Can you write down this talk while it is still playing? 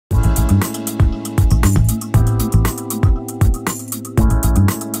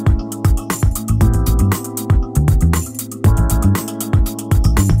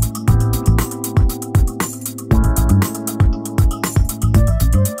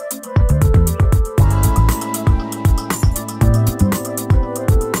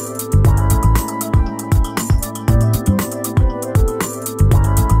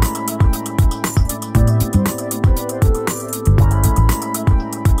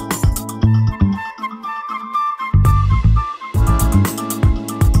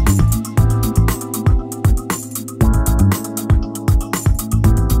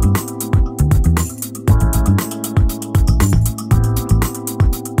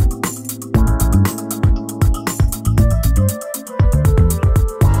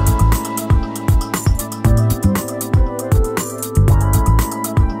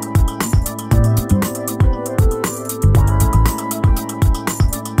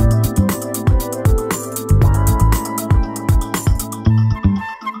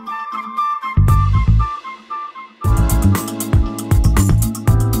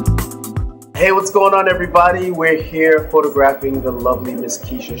Hey, what's going on, everybody? We're here photographing the lovely Miss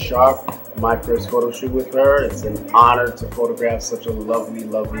Keesha Sharp. My first photo shoot with her. It's an honor to photograph such a lovely,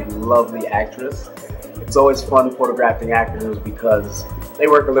 lovely, lovely actress. It's always fun photographing actors because they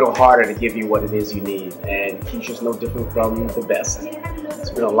work a little harder to give you what it is you need, and Keesha's no different from the best.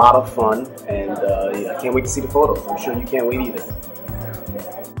 It's been a lot of fun, and I can't wait to see the photos. I'm sure you can't wait either.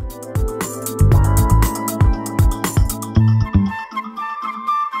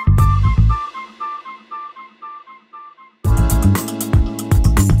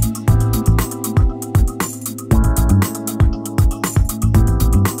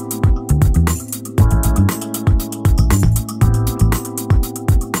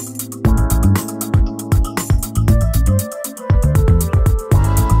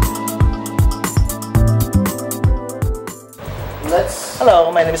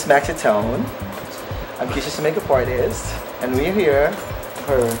 Hello, my name is Maxi Tone. I'm Keesha's makeup artist, and we're here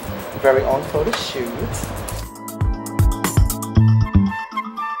for her very own photo shoot.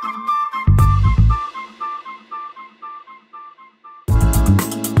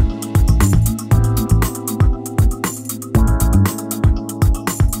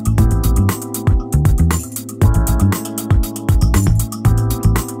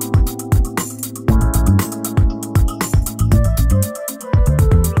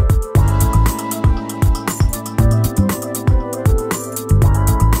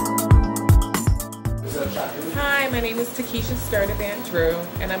 Hi, my name is Keesha Sharp,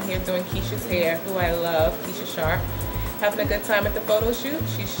 and I'm here doing Keesha's hair, who I love, Keesha Sharp. Having a good time at the photo shoot.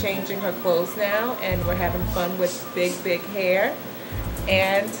 She's changing her clothes now, and we're having fun with big, big hair.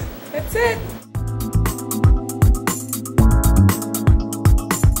 And that's it.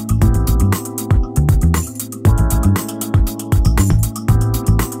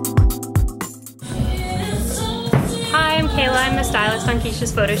 Hi, I'm Kayla. I'm the stylist on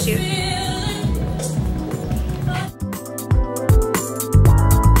Keesha's photo shoot.